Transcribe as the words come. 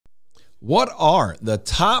What are the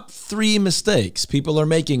top 3 mistakes people are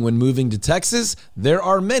making when moving to Texas? There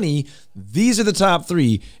are many. These are the top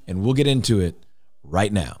 3, and we'll get into it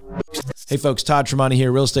right now. Hey folks, Todd Tremonti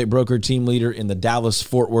here, real estate broker, team leader in the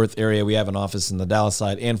Dallas-Fort Worth area. We have an office in the Dallas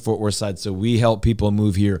side and Fort Worth side, so we help people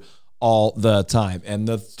move here all the time. And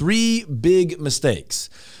the 3 big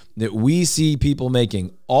mistakes that we see people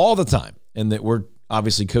making all the time, and that we're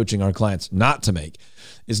obviously coaching our clients not to make,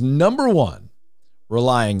 is number 1,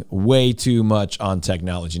 relying way too much on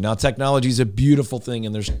technology. Now, technology is a beautiful thing,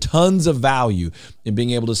 and there's tons of value in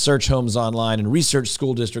being able to search homes online and research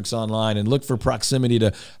school districts online and look for proximity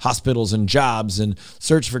to hospitals and jobs and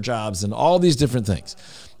search for jobs and all these different things.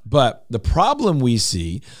 But the problem we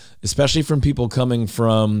see, especially from people coming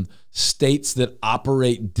from states that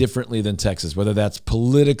operate differently than Texas, whether that's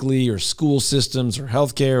politically or school systems or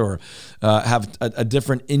healthcare or have a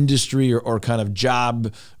different industry or kind of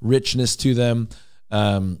job richness to them,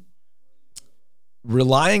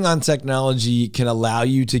 relying on technology can allow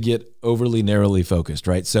you to get overly narrowly focused,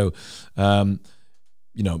 right? So,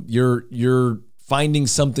 you know, you're finding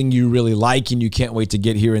something you really like and you can't wait to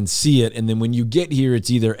get here and see it. And then when you get here, it's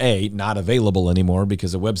either A, not available anymore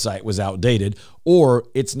because the website was outdated, or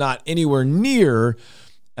it's not anywhere near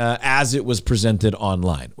as it was presented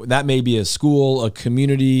online. That may be a school, a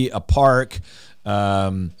community, a park,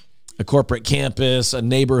 a corporate campus, a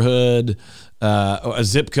neighborhood, a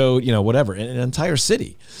zip code, you know, whatever, an entire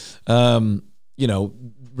city. You know,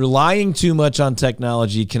 relying too much on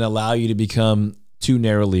technology can allow you to become too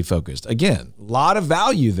narrowly focused. Again, a lot of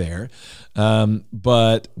value there,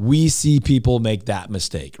 but we see people make that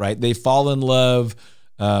mistake, right? They fall in love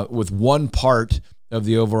with one part of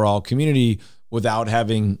the overall community without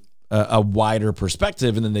having a wider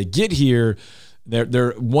perspective, and then they get here,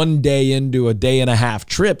 they're one day into a day and a half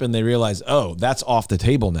trip, and they realize, oh, that's off the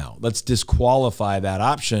table now. Let's disqualify that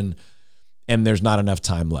option, and there's not enough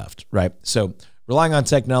time left, right? So relying on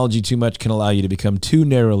technology too much can allow you to become too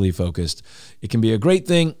narrowly focused. It can be a great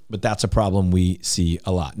thing, but that's a problem we see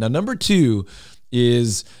a lot. Now, number 2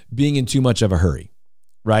 is being in too much of a hurry,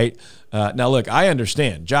 right? Now, look, I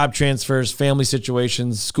understand job transfers, family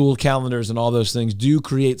situations, school calendars, and all those things do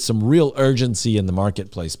create some real urgency in the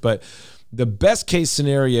marketplace, but the best case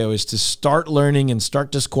scenario is to start learning and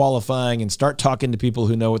start disqualifying and start talking to people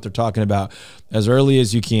who know what they're talking about as early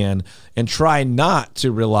as you can, and try not to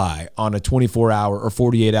rely on a 24-hour or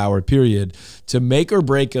 48-hour period to make or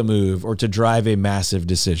break a move or to drive a massive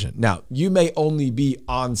decision. Now, you may only be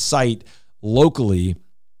on site locally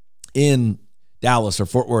in Dallas or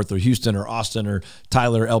Fort Worth or Houston or Austin or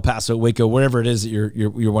Tyler, El Paso, Waco, wherever it is that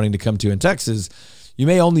you're wanting to come to in Texas. You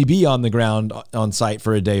may only be on the ground on site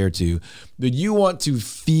for a day or two, but you want to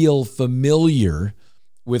feel familiar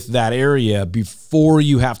with that area before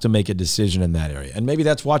you have to make a decision in that area. And maybe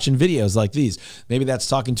that's watching videos like these. Maybe that's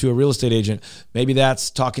talking to a real estate agent. Maybe that's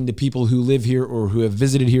talking to people who live here or who have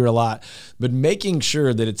visited here a lot, but making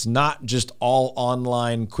sure that it's not just all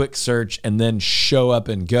online, quick search, and then show up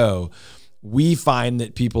and go. We find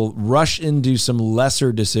that people rush into some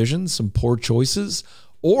lesser decisions, some poor choices,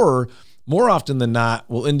 or more often than not,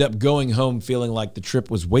 we'll end up going home feeling like the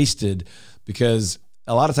trip was wasted because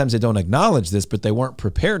a lot of times they don't acknowledge this, but they weren't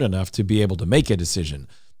prepared enough to be able to make a decision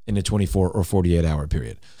in a 24 or 48-hour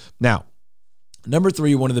period. Now, number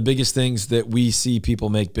 3, one of the biggest things that we see people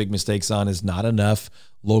make big mistakes on is not enough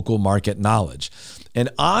local market knowledge.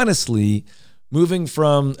 And honestly, moving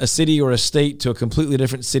from a city or a state to a completely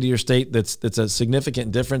different city or state that's a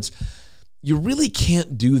significant difference, you really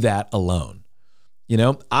can't do that alone. You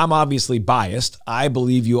know, I'm obviously biased. I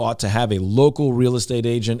believe you ought to have a local real estate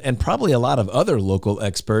agent and probably a lot of other local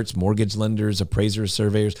experts, mortgage lenders, appraisers,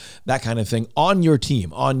 surveyors, that kind of thing on your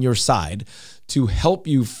team, on your side, to help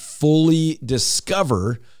you fully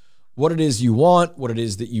discover what it is you want, what it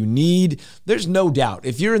is that you need. There's no doubt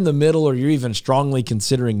if you're in the middle or you're even strongly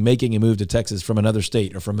considering making a move to Texas from another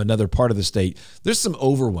state or from another part of the state, there's some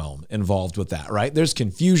overwhelm involved with that, right? There's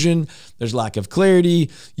confusion, there's lack of clarity.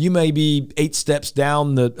 You may be 8 steps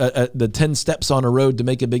down the 10 steps on a road to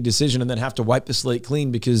make a big decision and then have to wipe the slate clean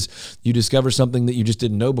because you discover something that you just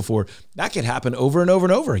didn't know before. That can happen over and over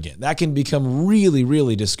and over again. That can become really,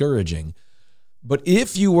 really discouraging. But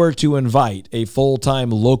if you were to invite a full-time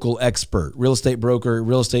local expert, real estate broker,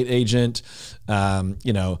 real estate agent, someone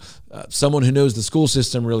who knows the school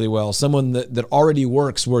system really well, someone that already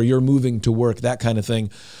works where you're moving to work, that kind of thing,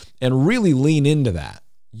 and really lean into that,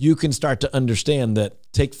 you can start to understand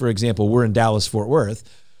that, take, for example, we're in Dallas-Fort Worth.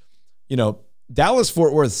 You know,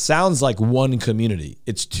 Dallas-Fort Worth sounds like one community.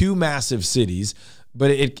 It's 2 massive cities, but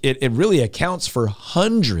it really accounts for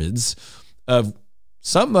hundreds of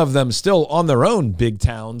some of them still on their own big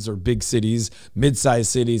towns or big cities, mid-sized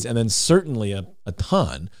cities, and then certainly a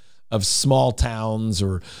ton of small towns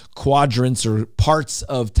or quadrants or parts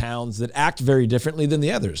of towns that act very differently than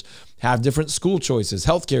the others, have different school choices,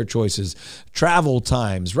 healthcare choices, travel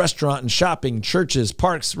times, restaurant and shopping, churches,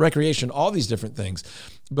 parks, recreation, all these different things.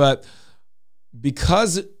 But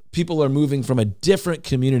because people are moving from a different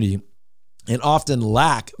community and often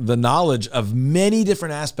lack the knowledge of many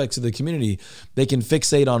different aspects of the community, they can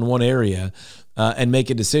fixate on one area and make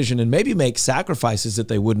a decision and maybe make sacrifices that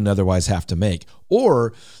they wouldn't otherwise have to make,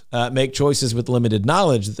 or make choices with limited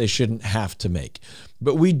knowledge that they shouldn't have to make.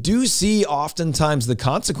 But we do see oftentimes the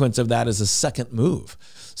consequence of that is a second move.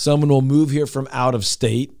 Someone will move here from out of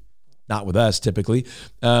state, not with us typically,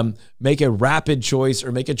 make a rapid choice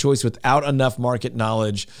or make a choice without enough market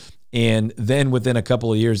knowledge, and then within a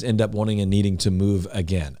couple of years end up wanting and needing to move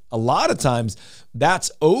again. A lot of times that's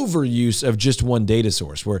overuse of just one data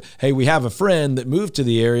source where, hey, we have a friend that moved to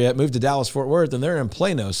the area, moved to Dallas-Fort Worth, and they're in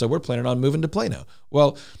Plano, so we're planning on moving to Plano.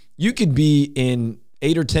 Well, you could be in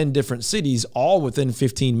 8 or 10 different cities, all within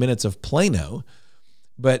 15 minutes of Plano,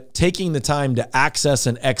 but taking the time to access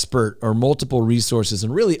an expert or multiple resources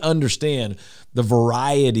and really understand the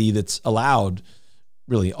variety that's allowed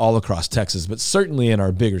really all across Texas, but certainly in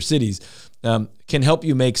our bigger cities, can help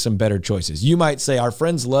you make some better choices. You might say, our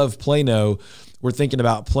friends love Plano, we're thinking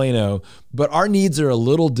about Plano, but our needs are a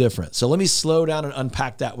little different. So let me slow down and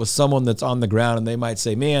unpack that with someone that's on the ground, and they might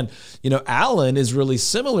say, man, you know, Allen is really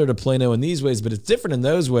similar to Plano in these ways, but it's different in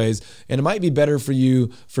those ways, and it might be better for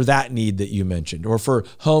you for that need that you mentioned, or for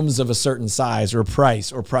homes of a certain size or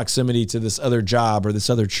price or proximity to this other job or this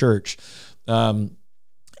other church.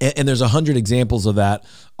 And there's 100 examples of that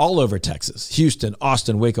all over Texas, Houston,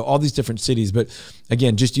 Austin, Waco, all these different cities. But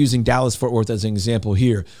again, just using Dallas-Fort Worth as an example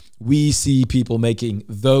here, we see people making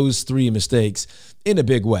those 3 mistakes in a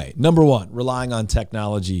big way. Number 1, relying on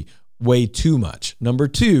technology way too much. Number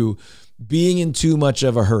 2, being in too much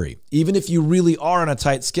of a hurry. Even if you really are on a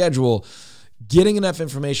tight schedule, getting enough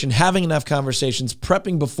information, having enough conversations,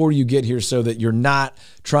 prepping before you get here so that you're not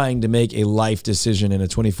trying to make a life decision in a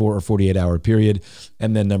 24 or 48-hour period.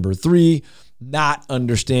 And then number 3, not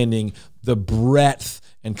understanding the breadth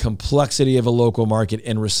and complexity of a local market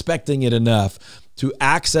and respecting it enough to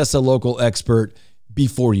access a local expert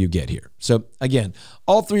before you get here. So again,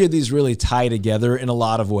 all 3 of these really tie together in a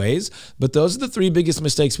lot of ways, but those are the 3 biggest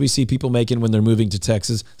mistakes we see people making when they're moving to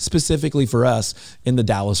Texas, specifically for us in the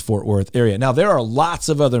Dallas-Fort Worth area. Now, there are lots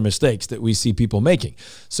of other mistakes that we see people making.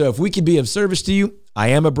 So if we can be of service to you, I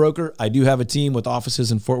am a broker. I do have a team with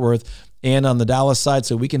offices in Fort Worth and on the Dallas side,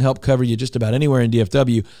 so we can help cover you just about anywhere in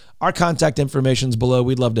DFW. Our contact information is below.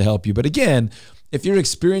 We'd love to help you. But again, if you're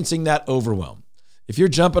experiencing that overwhelm, if you're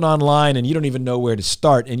jumping online and you don't even know where to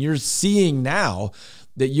start, and you're seeing now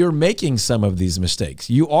that you're making some of these mistakes,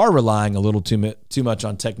 you are relying a little too much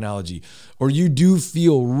on technology, or you do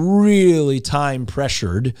feel really time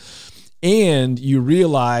pressured, and you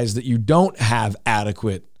realize that you don't have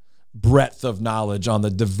adequate breadth of knowledge on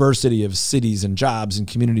the diversity of cities and jobs and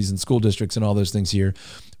communities and school districts and all those things here,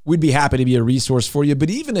 we'd be happy to be a resource for you. But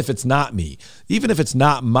even if it's not me, even if it's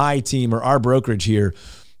not my team or our brokerage here,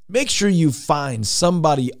 make sure you find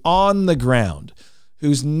somebody on the ground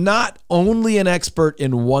who's not only an expert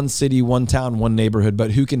in one city, one town, one neighborhood,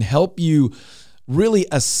 but who can help you really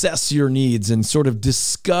assess your needs and sort of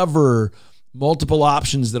discover multiple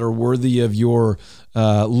options that are worthy of your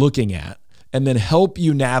looking at, and then help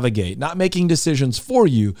you navigate, not making decisions for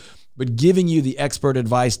you, but giving you the expert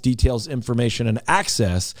advice, details, information, and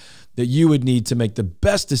access that you would need to make the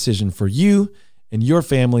best decision for you and your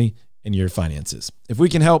family and your finances. If we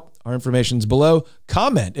can help, our information's below.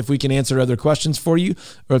 Comment if we can answer other questions for you,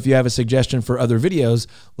 or if you have a suggestion for other videos,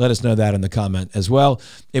 let us know that in the comment as well.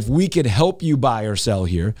 If we could help you buy or sell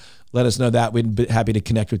here, let us know that. We'd be happy to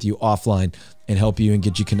connect with you offline and help you and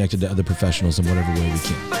get you connected to other professionals in whatever way we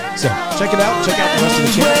can. So check it out. Check out the rest of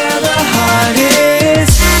the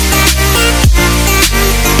channel.